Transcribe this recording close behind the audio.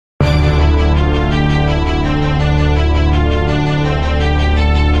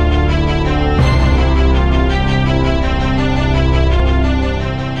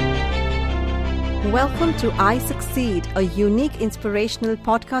Welcome to I Succeed, a unique inspirational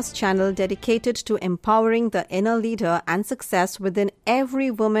podcast channel dedicated to empowering the inner leader and success within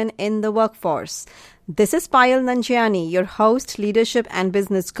every woman in the workforce. This is Payal Nanjiani, your host, leadership and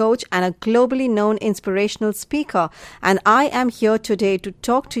business coach, and a globally known inspirational speaker. And I am here today to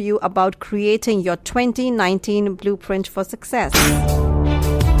talk to you about creating your 2019 blueprint for success.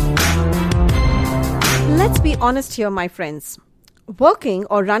 Let's be honest here, my friends. Working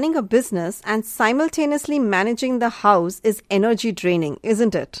or running a business and simultaneously managing the house is energy draining,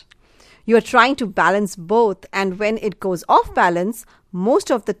 isn't it? You are trying to balance both, and when it goes off balance, most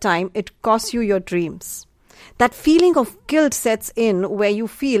of the time it costs you your dreams. That feeling of guilt sets in where you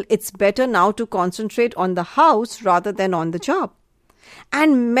feel it's better now to concentrate on the house rather than on the job.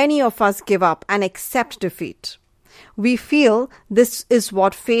 And many of us give up and accept defeat. We feel this is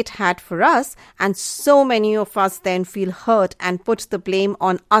what fate had for us, and so many of us then feel hurt and put the blame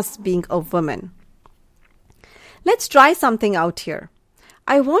on us being a woman. Let's try something out here.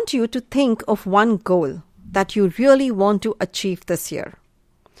 I want you to think of one goal that you really want to achieve this year.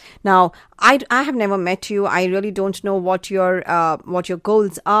 Now, I have never met you. I really don't know what your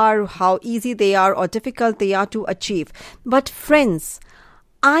goals are, how easy they are or difficult they are to achieve. But friends,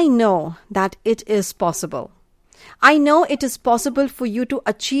 I know that it is possible. I know it is possible for you to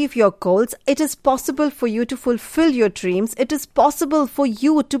achieve your goals. It is possible for you to fulfill your dreams. It is possible for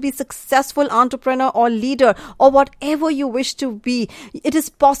you to be successful entrepreneur or leader or whatever you wish to be. It is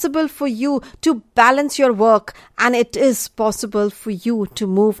possible for you to balance your work, and it is possible for you to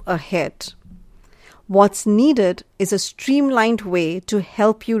move ahead. What's needed is a streamlined way to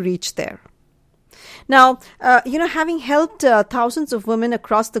help you reach there. Now, having helped thousands of women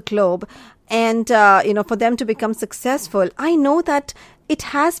across the globe and, for them to become successful, I know that it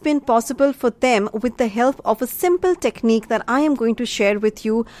has been possible for them with the help of a simple technique that I am going to share with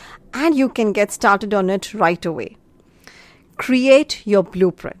you, and you can get started on it right away. Create your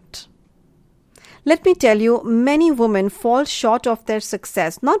blueprint. Let me tell you, many women fall short of their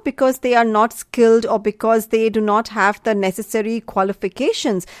success, not because they are not skilled or because they do not have the necessary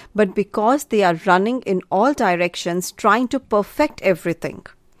qualifications, but because they are running in all directions, trying to perfect everything.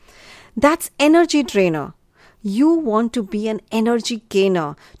 That's energy drainer. You want to be an energy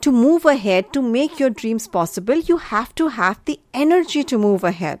gainer. To move ahead, to make your dreams possible, you have to have the energy to move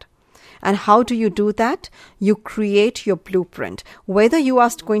ahead. And how do you do that? You create your blueprint. Whether you are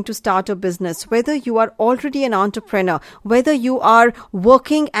going to start a business, whether you are already an entrepreneur, whether you are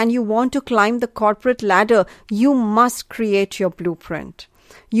working and you want to climb the corporate ladder, you must create your blueprint.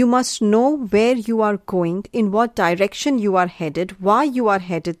 You must know where you are going, in what direction you are headed, why you are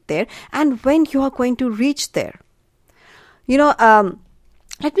headed there, and when you are going to reach there.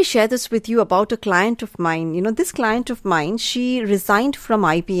 Let me share this with you about a client of mine. This client of mine, she resigned from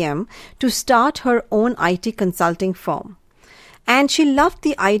IBM to start her own IT consulting firm. And she loved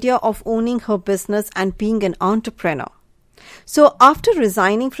the idea of owning her business and being an entrepreneur. So after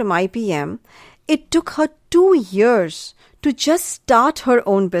resigning from IBM, it took her 2 years to just start her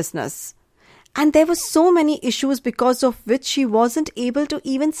own business. And there were so many issues because of which she wasn't able to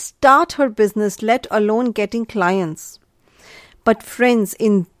even start her business, let alone getting clients. But friends,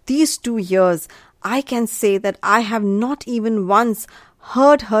 in these 2 years, I can say that I have not even once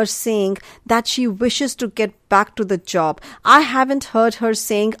heard her saying that she wishes to get back to the job. I haven't heard her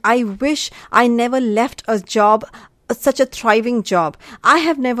saying, I wish I never left a job, such a thriving job. I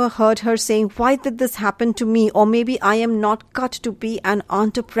have never heard her saying, why did this happen to me? Or maybe I am not cut to be an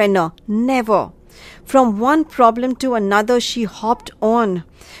entrepreneur. Never. From one problem to another, she hopped on.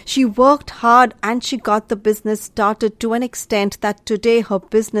 She worked hard and she got the business started to an extent that today her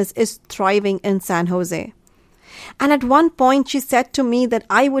business is thriving in San Jose. And at one point she said to me that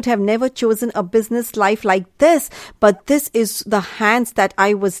I would have never chosen a business life like this, but this is the hands that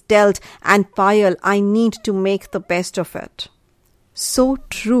I was dealt, and Payal, I need to make the best of it. So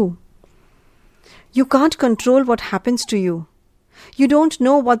true. You can't control what happens to you. You don't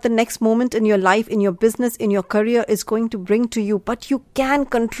know what the next moment in your life, in your business, in your career is going to bring to you, but you can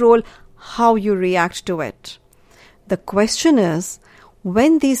control how you react to it. The question is,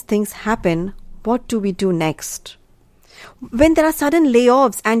 when these things happen, what do we do next? When there are sudden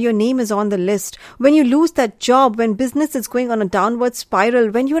layoffs and your name is on the list, when you lose that job, when business is going on a downward spiral,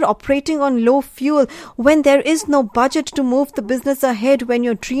 when you are operating on low fuel, when there is no budget to move the business ahead, when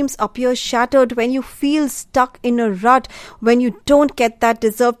your dreams appear shattered, when you feel stuck in a rut, when you don't get that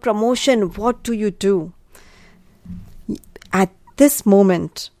deserved promotion, what do you do? At this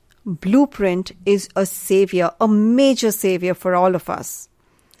moment, Blueprint is a savior, a major savior for all of us.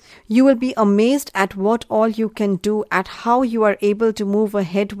 You will be amazed at what all you can do, at how you are able to move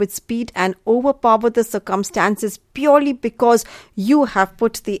ahead with speed and overpower the circumstances purely because you have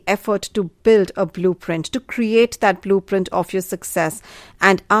put the effort to build a blueprint, to create that blueprint of your success.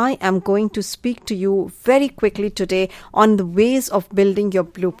 And I am going to speak to you very quickly today on the ways of building your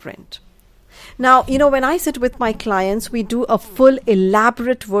blueprint. Now, when I sit with my clients, we do a full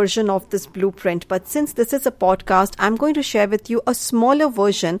elaborate version of this blueprint. But since this is a podcast, I'm going to share with you a smaller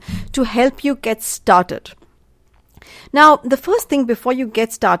version to help you get started. Now, the first thing before you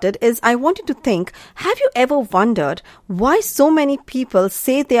get started is I want you to think, have you ever wondered why so many people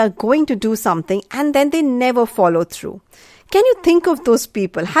say they are going to do something and then they never follow through? Can you think of those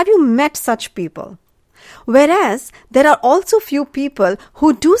people? Have you met such people? Whereas there are also few people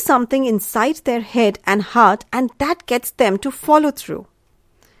who do something inside their head and heart and that gets them to follow through.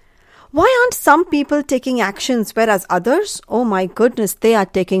 Why aren't some people taking actions whereas others, oh my goodness, they are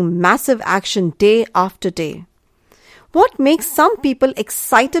taking massive action day after day? What makes some people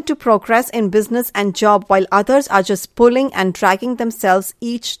excited to progress in business and job while others are just pulling and dragging themselves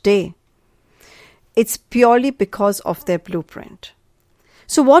each day? It's purely because of their blueprint.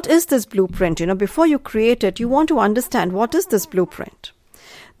 So what is this blueprint? Before you create it, you want to understand what is this blueprint.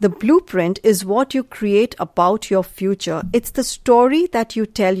 The blueprint is what you create about your future. It's the story that you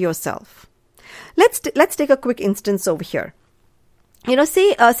tell yourself. Let's take a quick instance over here.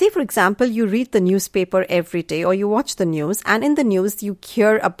 Say for example, you read the newspaper every day or you watch the news, and in the news you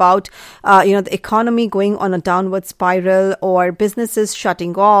hear about, the economy going on a downward spiral or businesses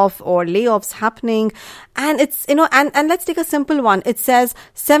shutting off or layoffs happening. And it's, and let's take a simple one. It says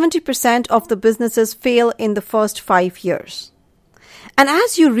 70% of the businesses fail in the first 5 years. And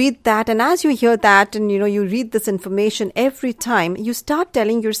as you read that and as you hear that and, you read this information every time, you start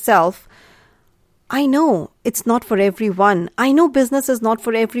telling yourself, I know it's not for everyone. I know business is not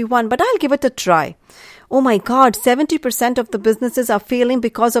for everyone, but I'll give it a try. Oh my God, 70% of the businesses are failing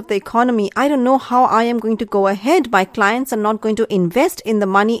because of the economy. I don't know how I am going to go ahead. My clients are not going to invest in the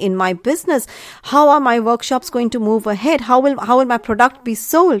money in my business. How are my workshops going to move ahead? How will my product be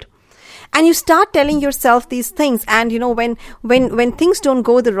sold? And you start telling yourself these things. And when things don't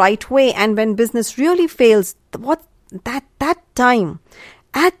go the right way and when business really fails,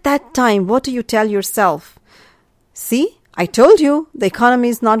 at that time, what do you tell yourself? See, I told you the economy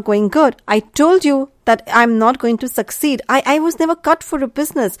is not going good. I told you that I'm not going to succeed. I was never cut for a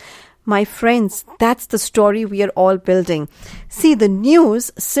business. My friends, that's the story we are all building. See, the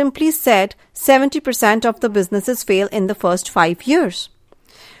news simply said 70% of the businesses fail in the first 5 years.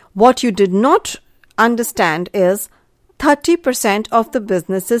 What you did not understand is 30% of the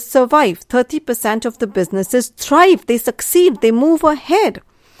businesses survive. 30% of the businesses thrive. They succeed. They move ahead.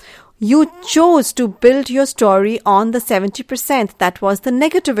 You chose to build your story on the 70%. That was the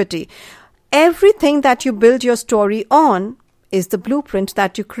negativity. Everything that you build your story on is the blueprint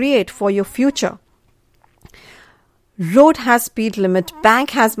that you create for your future. Road has speed limit,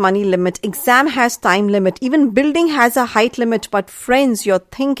 bank has money limit, exam has time limit, even building has a height limit. But friends, your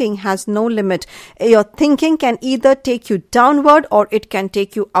thinking has no limit. Your thinking can either take you downward or it can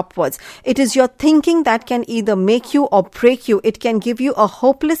take you upwards. It is your thinking that can either make you or break you. It can give you a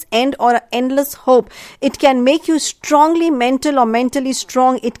hopeless end or an endless hope. It can make you strongly mental or mentally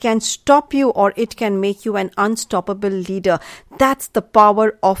strong. It can stop you or it can make you an unstoppable leader. That's the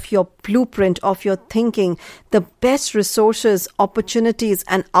power of your blueprint, of your thinking. The best resources, opportunities,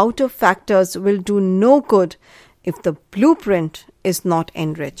 and outer factors will do no good if the blueprint is not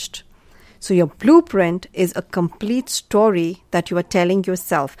enriched. So your blueprint is a complete story that you are telling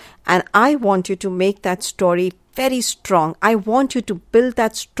yourself. And I want you to make that story very strong. I want you to build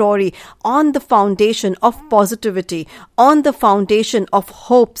that story on the foundation of positivity, on the foundation of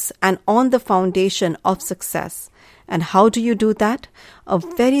hopes, and on the foundation of success. And how do you do that? A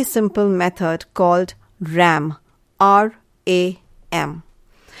very simple method called RAM. RAM.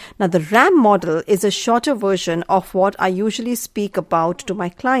 Now, the RAM model is a shorter version of what I usually speak about to my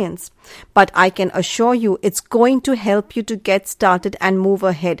clients. But I can assure you it's going to help you to get started and move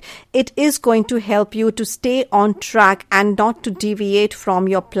ahead. It is going to help you to stay on track and not to deviate from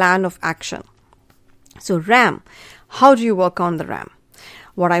your plan of action. So RAM, how do you work on the RAM?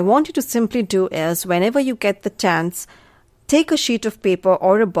 What I want you to simply do is whenever you get the chance, take a sheet of paper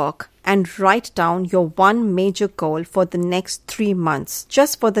or a book and write down your one major goal for the next 3 months.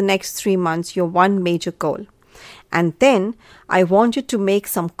 Just for the next 3 months, your one major goal. And then I want you to make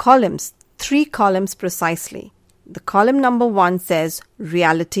some columns, 3 columns precisely. The column number 1 says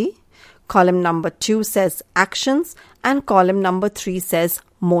reality, column number 2 says actions, and column number 3 says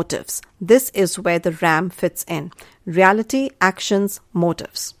motives. This is where the RAM fits in. Reality, actions,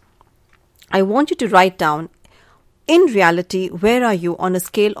 motives. I want you to write down, in reality, where are you on a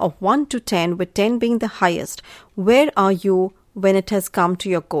scale of 1 to 10, with 10 being the highest? Where are you when it has come to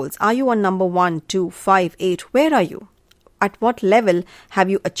your goals? Are you on number 1, 2, 5, 8? Where are you? At what level have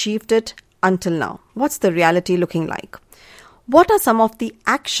you achieved it until now? What's the reality looking like? What are some of the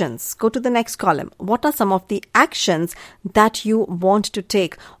actions? Go to the next column. What are some of the actions that you want to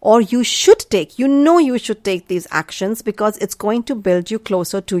take, or you should take? You know you should take these actions because it's going to build you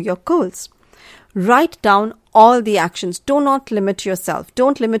closer to your goals. Write down all the actions. Do not limit yourself.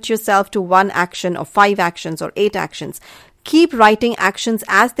 Don't limit yourself to 1 action or 5 actions or 8 actions. Keep writing actions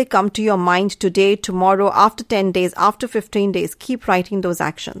as they come to your mind today, tomorrow, after 10 days, after 15 days. Keep writing those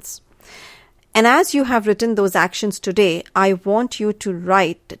actions. And as you have written those actions today, I want you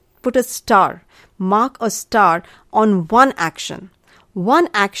to put a star, mark a star on one action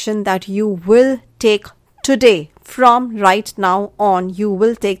that you will take today. From right now on, you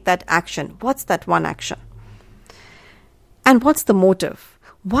will take that action. What's that one action? And what's the motive?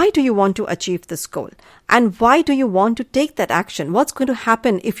 Why do you want to achieve this goal? And why do you want to take that action? What's going to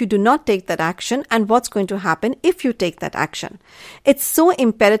happen if you do not take that action? And what's going to happen if you take that action? It's so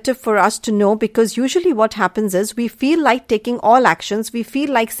imperative for us to know, because usually what happens is we feel like taking all actions. We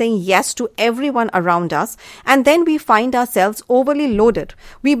feel like saying yes to everyone around us. And then we find ourselves overly loaded.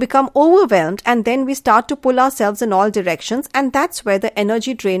 We become overwhelmed, and then we start to pull ourselves in all directions. And that's where the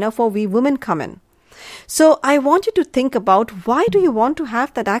energy drainer for we women come in. So I want you to think about, why do you want to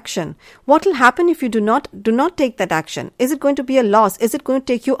have that action? What will happen if you do not take that action? Is it going to be a loss? Is it going to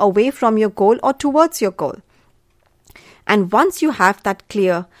take you away from your goal or towards your goal? And once you have that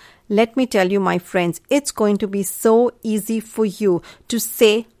clear, let me tell you, my friends, it's going to be so easy for you to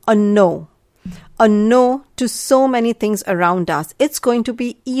say a no. A no to so many things around us. It's going to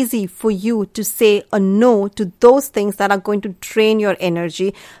be easy for you to say a no to those things that are going to drain your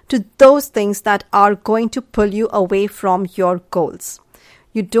energy, to those things that are going to pull you away from your goals.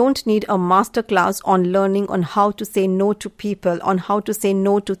 You don't need a masterclass on learning on how to say no to people, on how to say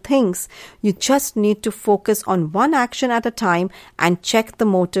no to things. You just need to focus on one action at a time and check the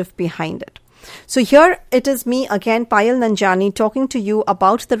motive behind it. So here it is me again, Payal Nanjiani, talking to you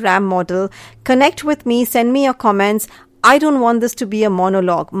about the RAM model. Connect with me, send me your comments. I don't want this to be a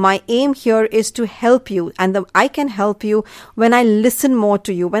monologue. My aim here is to help you, and I can help you when I listen more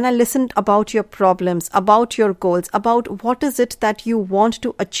to you, when I listen about your problems, about your goals, about what is it that you want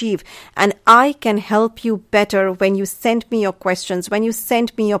to achieve. And I can help you better when you send me your questions, when you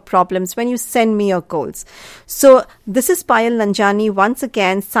send me your problems, when you send me your goals. So this is Payal Nanjiani once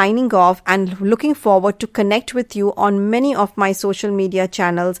again signing off, and looking forward to connect with you on many of my social media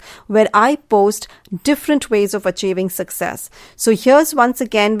channels where I post different ways of achieving success. So here's once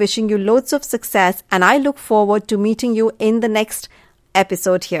again wishing you loads of success, and I look forward to meeting you in the next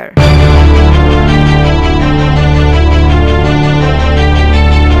episode here.